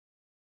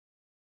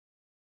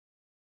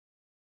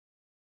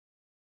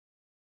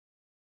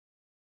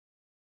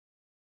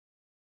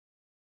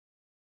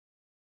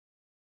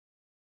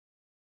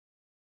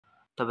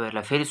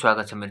तपाईहरुलाई फेरि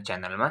स्वागत छ मेरो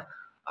च्यानलमा।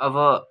 अब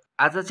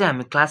आज चाहिँ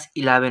हामी क्लास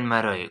 11 मा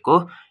रहेको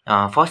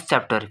first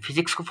chapter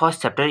फिजिक्सको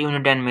first chapter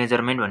unit and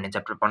measurement भन्ने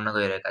च्याप्टर पढ्न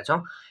गइरहेका छौं।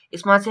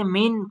 यसमा चाहिँ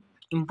मेन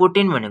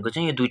इम्पोर्टेन्ट भनेको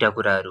चाहिँ यो दुईटा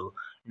कुराहरु हो,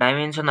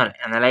 डाइमेन्सनल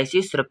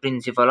एनालाइसिस र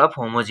प्रिन्सिपल अफ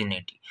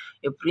होमोजेनिटी।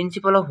 यो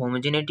प्रिन्सिपल अफ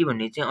होमोजेनिटी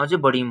भन्ने चाहिँ अझै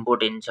बढी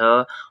इम्पोर्टेन्ट छ।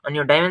 अनि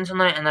यो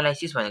डाइमेन्सनल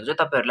एनालाइसिस भनेको चाहिँ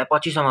तपाईहरुलाई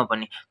पछिसम्म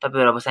पनि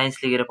तपाईहरु अब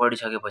साइन्स लिएर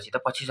पढिसकेपछि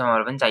त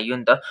पछिसम्म पनि चाहियो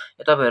नि त।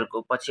 यो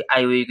तपाईहरुको पछि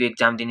आईओई को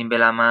एक्जाम दिने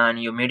बेलामा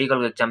अनि यो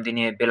मेडिकलको एक्जाम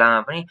दिने बेलामा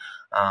पनि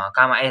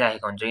काम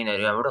आइरहेको हुन्छ।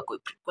 यिनीहरु यहाँबाट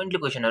फ्रिक्वेन्टली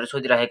क्वेशनहरु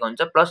सोधिरहेको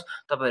हुन्छ, प्लस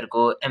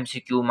तपाईहरुको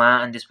एमसीक्यू मा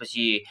अनि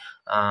त्यसपछि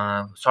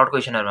सर्ट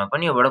क्वेशनहरुमा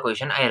पनि योबाट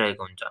क्वेशन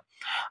आइरहेको हुन्छ।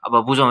 अब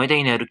बुझौं है त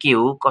यिनीहरु के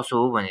हो कसो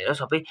हो भनेर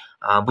सबै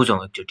बुझौं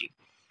एकचोटी।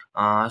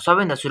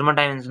 सबैभन्दा सुरुमा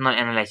डाइमेन्सनल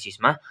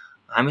एनालाइसिसमा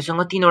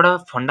हामीसँग तीनवटा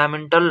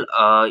फन्डामेन्टल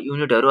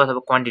युनिटहरु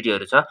अथवा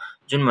क्वान्टिटीहरु छ,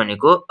 जुन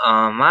भनेको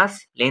मास,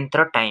 लेन्थ र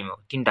टाइम हो।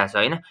 तीनटा छ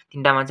हैन।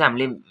 तीनटामा चाहिँ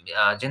हामीले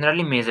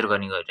जेनरली मेजर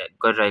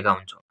गरिरहेका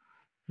हुन्छौं।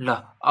 ल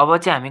अब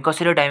चाहिँ हामी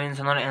कसरी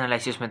डाइमेन्सनल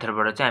एनालाइसिस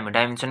मेथडबाट चाहिँ हामी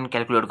डाइमेन्सन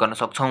क्याल्कुलेट गर्न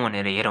सक्छौं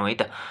भनेर हेरौं है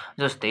त।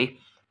 जस्तै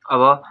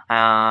अब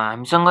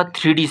हामीसँग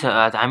 3D छ,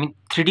 हामी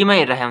 3D मा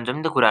हेरिरहेका हुन्छौं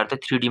नि त कुराहरु त।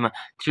 3D मा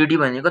 3D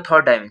भनेको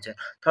थर्ड डाइमेन्सन।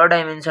 थर्ड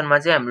डाइमेन्सनमा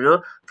चाहिँ हाम्रो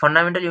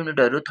फन्डामेन्टल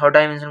युनिटहरु थर्ड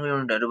डाइमेन्सनको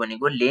युनिटहरु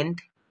भनेको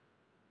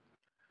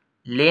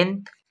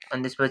लेन्थ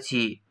अनि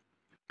त्यसपछि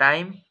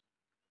टाइम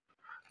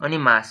अनि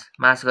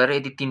मास गरेर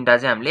यति तीनटा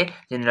चाहिँ हामीले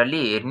जेनरली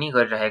हेर्ने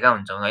गरिरहेका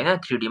हुन्छौं हैन।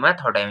 3D मा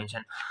थर्ड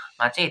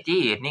डाइमेन्सनमा चाहिँ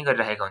यति हेर्ने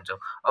गरिरहेका हुन्छौं।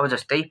 अब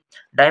जस्तै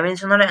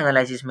डाइमेन्सनल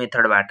एनालाइसिस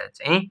मेथडबाट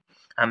चाहिँ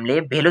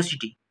हामीले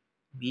भेलोसिटी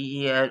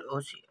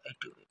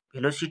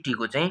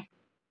भेलोसिटीको चाहिँ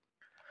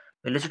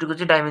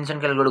डाइमेन्सन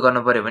क्याल्कुलेट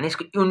गर्न पर्यो भने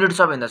यसको युनिट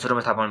सबैभन्दा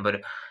सुरुमा थाहा पाउनु पर्यो।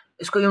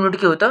 यसको युनिट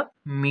के हो त?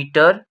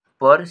 मिटर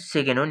पर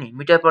सेकेन्ड हो नि।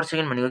 मिटर पर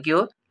सेकेन्ड भनेको के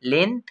हो?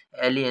 लेन्थ,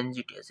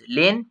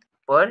 लेन्थ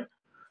पर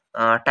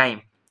टाइम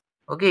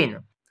हो कि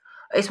हैन।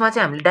 यसमा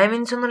चाहिँ हामीले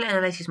डाइमेन्सनल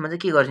एनालाइसिसमा चाहिँ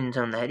के गरिन्छ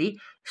भन्दाखेरि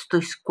यस्तो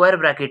स्क्वायर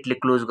ब्राकेटले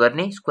क्लोज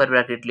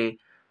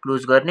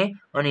गर्ने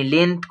अनि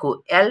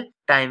लेन्थको एल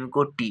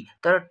टाइमको टी।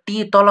 तर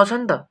टी तल छ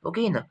नि त हो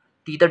कि हैन।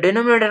 टी त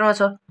डेनोमिनेटरमा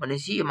छ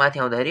भनेपछि यो माथि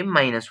आउँदाखेरि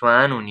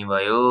 -1 हुने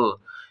भयो।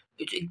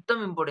 यो चाहिँ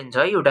एकदम इम्पोर्टेन्ट छ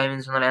है। यो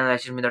डाइमेन्सनल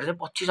एनालाइसिस मेथड चाहिँ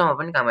पछिसम्म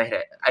पनि काम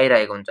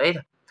आइरहेको हुन्छ है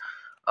त।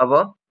 अब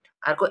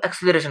अर्को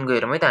एक्सेलरेसनको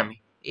हेरौँ है त हामी।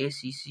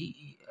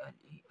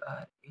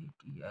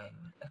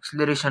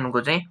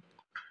 एक्सेलरेसनको चाहिँ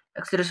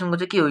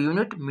के हो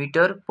unit?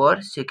 Metre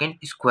per second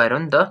square हो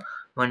नि त।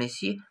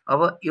 भनेपछि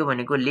अब यो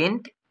भनेको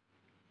लेन्थ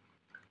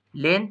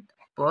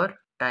पर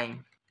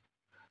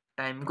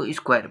टाइमको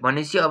स्क्वायर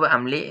भनेपछि अब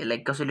हामीले यसलाई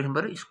कसरी लेख्नु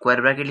पर्यो?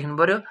 स्क्वायर ब्राकेट लेख्नु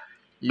पर्यो,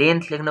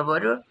 लेन्थ लेख्नु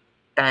पर्यो,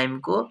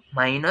 टाइमको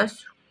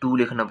 -2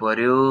 लेख्नु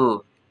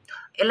पर्यो।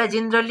 यसलाई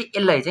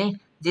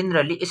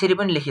जेनरली यसरी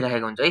पनि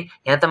लेखिरहेको हुन्छ है।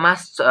 यहाँ त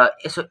मास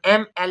यसो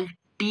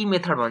एमएलटी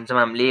मेथड भन्छौं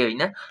हामीले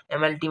हैन।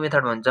 MLT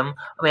method भन्छौं।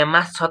 अब यहाँ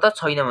मास छ त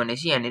छैन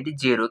भनेपछि यहाँनेरि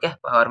 0 क्या,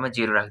 पावरमा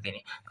 0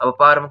 राख्दिने। अब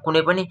पावरमा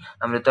कुनै पनि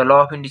हाम्रो त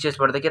ल अफ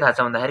इन्डिसेसबाट त के थाहा छ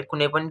भन्दाखेरि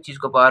कुनै पनि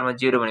चीजको पावरमा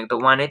 0 भनेको त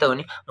 1 नै त हो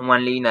नि।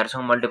 1 ले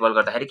यिनीहरुसँग मल्टिपल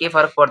गर्दाखेरि केही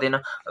फरक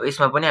पर्दैन। अब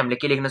यसमा पनि हामीले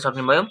के लेख्न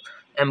सक्ने भयौं?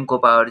 m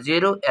को पावर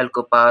 0, l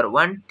को पावर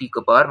 1, t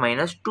को पावर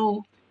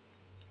 -2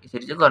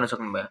 यसरी चाहिँ गर्न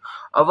सक्ने भयो।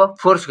 अब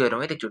फोर्स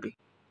हेरौँ है त एकचोटी।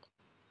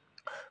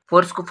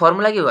 फोर्सको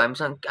फर्मुला के हो?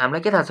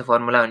 हामीलाई के थाहा छ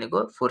फर्मुला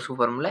भनेको? फोर्सको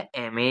फर्मुला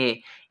ma।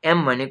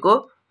 m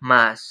भनेको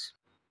मास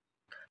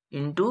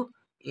इन्टु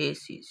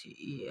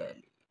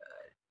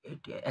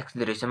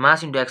एक्सेलरेसन।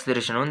 मास इन्टु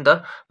एक्सेलरेसन हो नि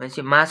त।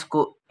 भनेपछि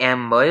मासको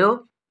m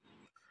भयो,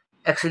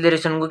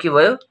 एक्सेलरेसनको के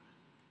भयो?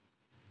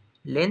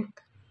 लेन्थ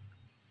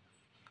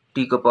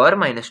t को पावर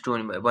 -2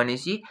 हुने भयो।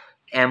 भनेपछि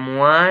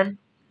m1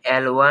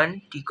 l1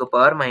 t को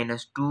पावर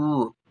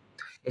 -2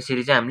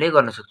 यसरी चाहिँ हामीले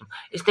गर्न सक्छौं।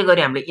 यस्तै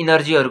गरी हामीले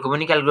इनर्जीहरुको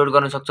पनि क्याल्कुलेट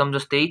गर्न सक्छौं।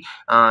 जस्तै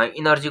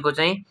इनर्जीको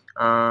चाहिँ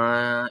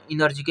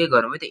इनर्जीकै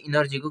गरौँ है त।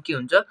 इनर्जीको के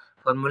हुन्छ?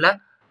 फर्मुला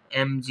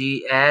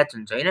mgh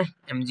हुन्छ हैन।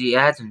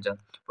 mgh हुन्छ।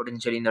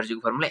 पोटेन्शियल इनर्जीको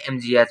फर्मुला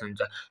mgh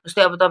हुन्छ।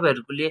 जस्तै अब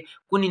तपाईहरुले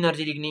कुन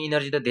इनर्जी लेख्ने?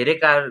 इनर्जी त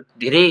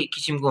धेरै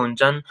किसिमको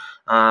हुन्छन्।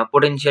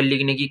 पोटेन्शियल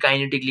लेख्ने कि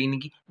काइनेटिक लेख्ने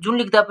कि जुन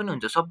लेख्दा पनि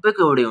हुन्छ,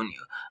 सबैको एउटै हुने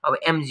हो। अब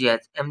mgh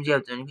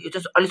भनेको यो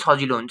चाहिँ अलि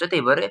सजिलो हुन्छ,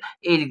 त्यही भएर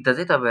यही लेख्दा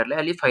चाहिँ तपाईहरुलाई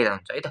अलि फाइदा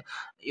हुन्छ है त।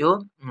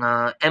 यो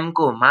m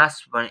को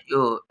मास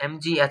यो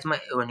mgh मा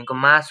भनेको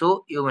मास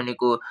हो, यो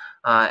भनेको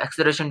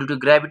एक्सेलरेसन ड्यू टु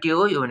ग्राभिटी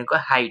हो, यो भनेको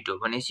हाइट हो।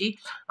 भनेपछि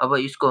अब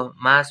यसको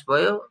मास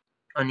भयो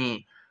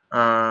अनि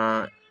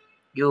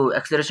यो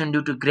एक्सेलरेसन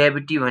ड्यू टु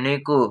ग्राभिटी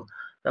भनेको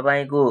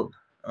तपाईको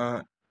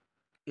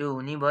यो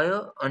हुने भयो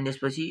अनि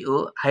त्यसपछि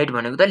यो हाइट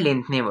भनेको त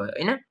लेन्थ नै भयो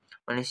हैन।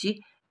 भनेपछि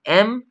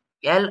m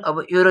l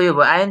अब यो र यो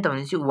आयो नि त।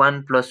 भनेपछि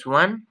 1 +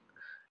 1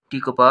 t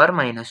को power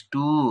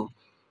 -2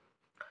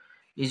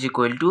 is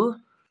equal to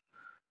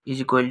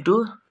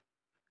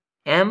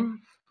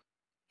m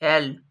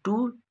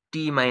l2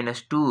 t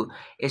 -2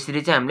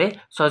 यसरी चाहिँ हामीले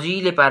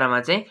सजिलै पारामा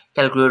चाहिँ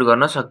क्याल्कुलेट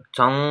गर्न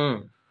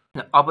सक्छौं।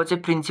 अब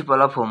चाहिँ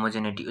प्रिन्सिपल अफ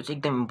होमोजेनिटी यो चाहिँ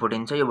एकदम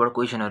इम्पोर्टेन्ट छ। योबाट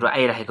क्वेशनहरु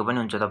आइरहेको पनि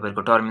हुन्छ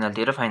तपाईहरुको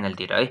टर्मिनलतिर र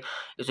फाइनलतिर है।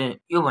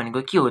 यो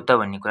भनेको के हो त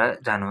भन्ने कुरा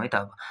जान्नु है त।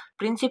 अब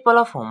प्रिन्सिपल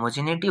अफ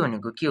होमोजेनिटी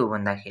भनेको के हो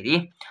भन्दाखेरि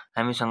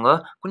हामीसँग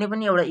कुनै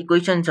पनि एउटा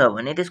इक्वेसन छ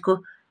भने त्यसको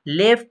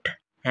left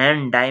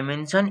hand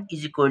dimension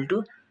is equal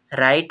to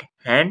right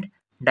hand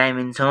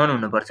dimension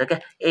हुनुपर्छ क्या,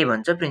 यही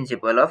भन्छ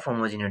principal of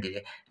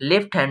होमोजिनिटीले।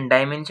 Left hand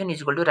dimension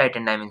is equal to right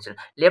hand dimension,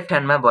 left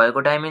ह्यान्डमा भएको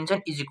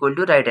dimension is equal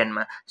to right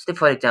ह्यान्डमा। जस्तै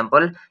फर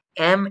इक्जाम्पल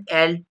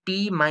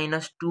MLT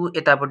 - 2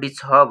 यतापट्टि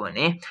छ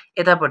भने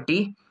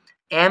यतापट्टि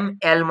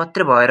ML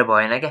मात्रै भएर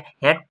भएन क्या,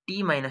 यहाँ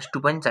T - 2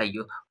 पनि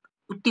चाहियो,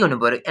 उति हुनु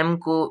पऱ्यो, M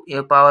को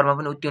यो पावरमा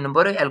पनि उति हुनु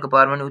पऱ्यो, L को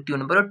पावरमा पनि उति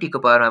हुनु पऱ्यो, T को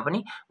पावरमा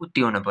पनि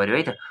उति हुनु पऱ्यो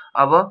है त।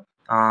 अब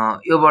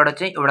योबाट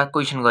चाहिँ एउटा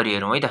क्वेसन गरी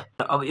हेरौँ है त।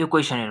 अब यो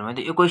क्वेसन हेरौँ है त,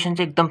 यो क्वेसन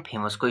चाहिँ एकदम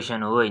फेमस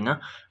क्वेसन हो होइन,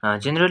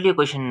 जेनरली यो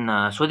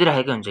क्वेसन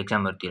सोधिराखेकै हुन्छ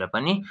एक्जामहरूतिर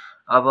पनि।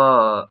 अब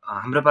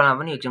हाम्रो पालामा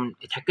पनि एक्जाम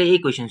ठ्याक्कै यही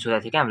क्वेसन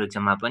सोधेको थियो क्या हाम्रो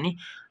एक्जाममा पनि।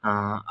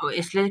 अब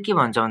यसले के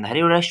भन्छ भन्दाखेरि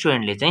एउटा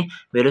स्टुडेन्टले चाहिँ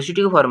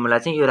भेलोसिटीको फर्मुला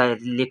चाहिँ यो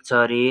लेख्छ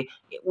अरे,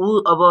 ऊ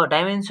अब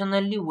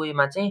डाइमेन्सनल्ली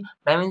वेमा चाहिँ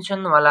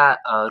डाइमेन्सनवाला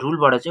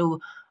रुलबाट चाहिँ ऊ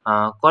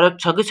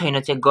करेक्ट छ कि छैन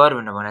चेक गर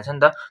भनेर भनेको छ नि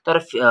त।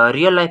 तर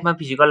रियल लाइफमा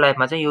फिजिकल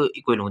लाइफमा चाहिँ यो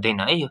इक्वल हुँदैन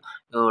है,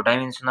 यो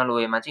डाइमेन्सनल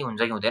वेमा चाहिँ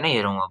हुन्छ कि हुँदैन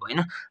हेरौँ अब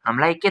होइन।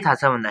 हामीलाई के थाहा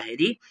छ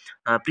भन्दाखेरि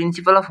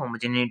principal of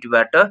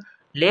होमोजेनिटीबाट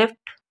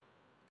left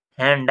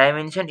hand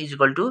dimension is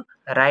equal to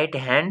right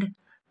hand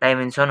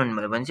dimension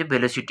हुनुभयो भने चाहिँ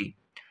भेलोसिटी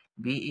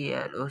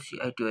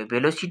VELOCITY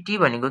भेलोसिटी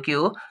भनेको के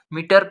हो,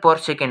 मिटर पर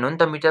सेकेन्ड हो नि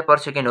त। मिटर पर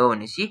सेकेन्ड हो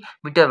भनेपछि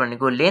मिटर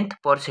भनेको लेन्थ,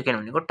 पर सेकेन्ड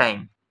भनेको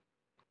टाइम,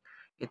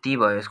 यति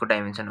भयो यसको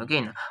डाइमेन्सन हो कि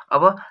होइन।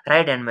 अब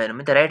राइट ह्यान्डमा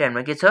हेरौँ त, राइट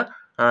ह्यान्डमा के छ,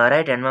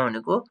 राइट ह्यान्डमा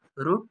भनेको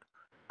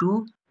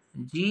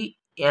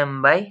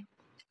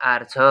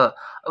 √2GM/r छ।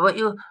 अब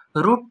यो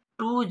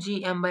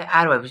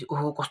 √2GM/r भएपछि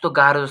ओहो कस्तो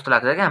गाह्रो जस्तो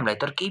लाग्छ क्या हामीलाई,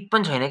 तर केही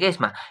पनि छैन क्या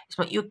यसमा।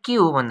 यो के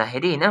हो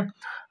भन्दाखेरि होइन,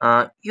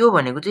 यो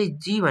भनेको चाहिँ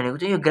G भनेको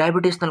चाहिँ यो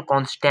ग्राभिटेसनल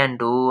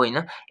कन्सट्यान्ट हो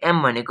होइन, M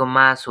भनेको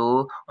मास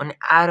हो, अनि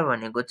R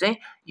भनेको चाहिँ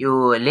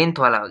यो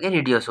लेन्थवाला हो क्या,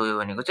 रेडियस हो यो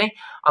भनेको चाहिँ।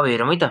 अब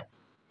हेरौँ है त,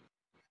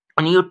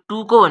 अनि यो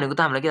 2 को भनेको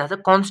त हामीलाई के थाहा छ,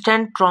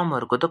 कन्सट्यान्ट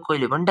टर्महरूको त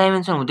कहिले पनि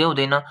डाइमेन्सन हुँदै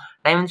हुँदैन,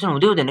 डाइमेन्सन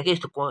हुँदै हुँदैन कि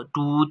यस्तो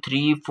 2,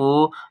 3,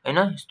 4 होइन,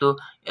 यस्तो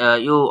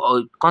यो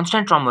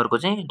कन्सट्यान्ट टर्महरूको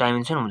चाहिँ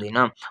डाइमेन्सन हुँदैन।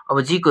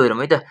 अब जी को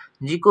हेरौँ है त,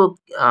 जी को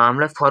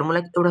हामीलाई फर्मुला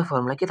एउटा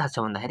फर्मुला के थाहा छ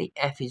भन्दाखेरि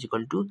F is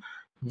equal to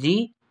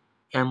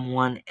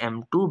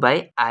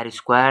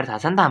GM1m2/r² थाहा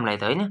छ नि त हामीलाई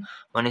त होइन।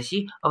 भनेपछि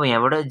अब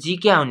यहाँबाट जी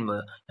के आउने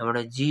भयो,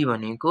 यहाँबाट जी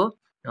भनेको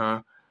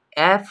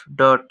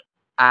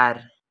F.r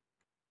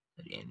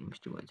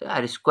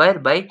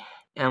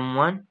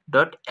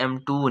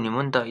r²/m1.m2 हुने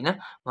भयो नि त होइन।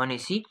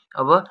 भनेपछि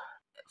अब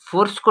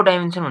फोर्सको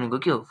डाइमेन्सन भनेको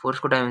के हो,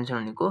 फोर्सको डाइमेन्सन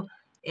भनेको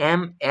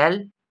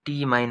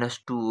MLT -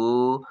 2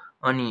 हो,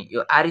 अनि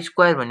यो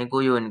r²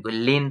 भनेको यो भनेको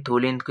लेन्थ हो,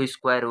 लेन्थको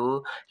स्क्वायर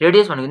हो,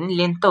 रेडियस भनेको नि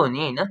लेन्थ त हो नि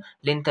होइन,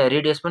 लेन्थ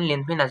रेडियस पनि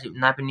लेन्थमै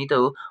नापिने त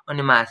हो,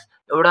 अनि मास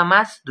एउटा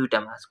मास दुईवटा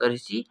मास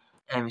गरेपछि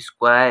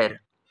m²।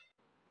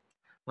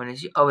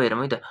 भनेपछि अब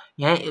हेरौँ है त,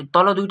 यहाँ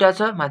तल दुईवटा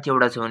छ माथि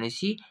एउटा छ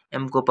भनेपछि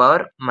m को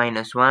पावर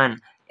 -1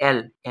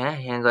 L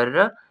यहाँ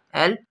गरेर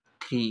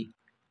L3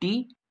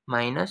 T -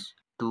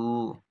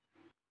 2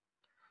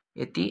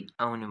 यति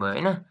आउने भयो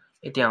होइन,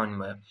 यति आउने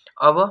भयो।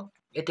 अब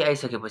यति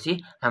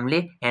आइसकेपछि हामीले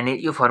यहाँनिर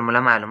यो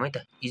फर्मुलामा हालौँ है त,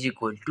 इज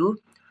इक्वल टु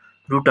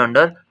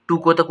 √2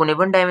 को त कुनै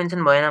पनि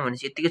डाइमेन्सन भएन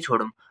भनेपछि यत्तिकै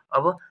छोडौँ।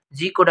 अब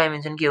जी को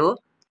डाइमेन्सन के हो,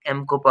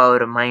 m को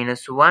पावर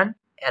 -1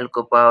 L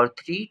को पावर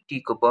 3 T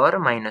को पावर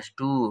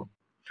 -2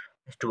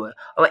 यस्तो भयो।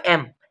 अब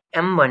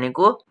m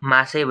भनेको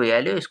मासै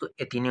भइहाल्यो, यसको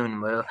यति नै हुने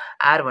भयो।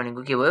 r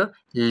भनेको के भयो,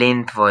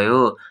 लेन्थ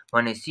भयो।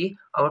 भनेपछि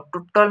अब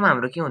टोटलमा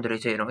हाम्रो के हुँदो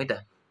रहेछ हेरौँ है त,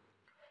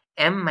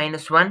 m -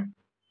 1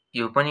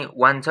 यो पनि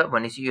 1 छ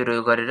भनेपछि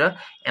यो गरेर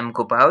m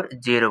को पावर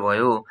 0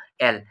 भयो।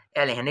 L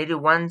यहाँनिर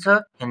 1 छ,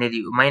 यहाँनिर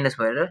माइनस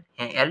भएर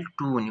यहाँ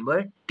L2 हुने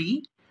भयो,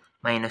 T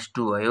 -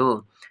 2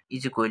 भयो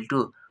इज इक्वल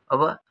टु,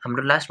 अब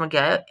हाम्रो लास्टमा के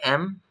आयो,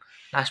 m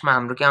लास्टमा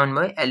हाम्रो के आउने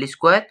भयो,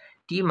 L²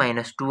 T -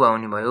 2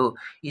 आउने भयो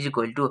इज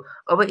इक्वल टु।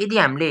 अब यदि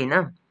हामीले होइन,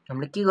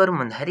 हामीले के गरौँ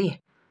भन्दाखेरि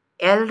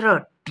L र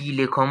T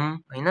लेखौँ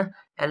होइन,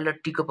 L र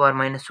T को पावर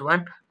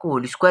 -1 को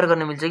होल स्क्वायर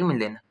गर्न मिल्छ कि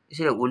मिल्दैन,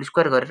 यसरी होल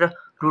स्क्वायर गरेर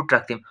रुट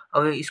राख्थ्यौँ।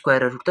 अब यो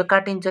स्क्वायर र रुट त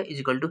काटिन्छ इज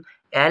इक्वल टु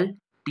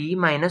LT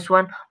 -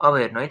 1। अब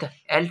हेर्नु है त,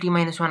 LT -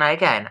 1 आयो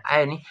कि आएन,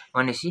 आयो नि।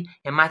 भनेपछि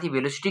यहाँ माथि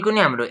भेलोसिटीको नि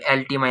हाम्रो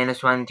LT -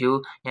 1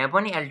 थियो, यहाँ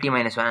पनि LT -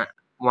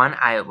 1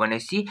 आयो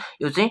भनेपछि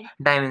यो चाहिँ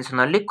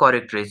डाइमेन्सनल्ली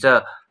करेक्ट रहेछ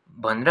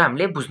भनेर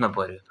हामीले बुझ्नु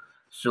पर्यो।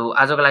 सो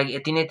आजको लागि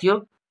यति नै थियो,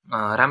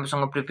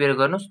 राम्रोसँग प्रिपेयर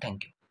गर्नुहोस्,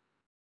 थ्याङ्क यू।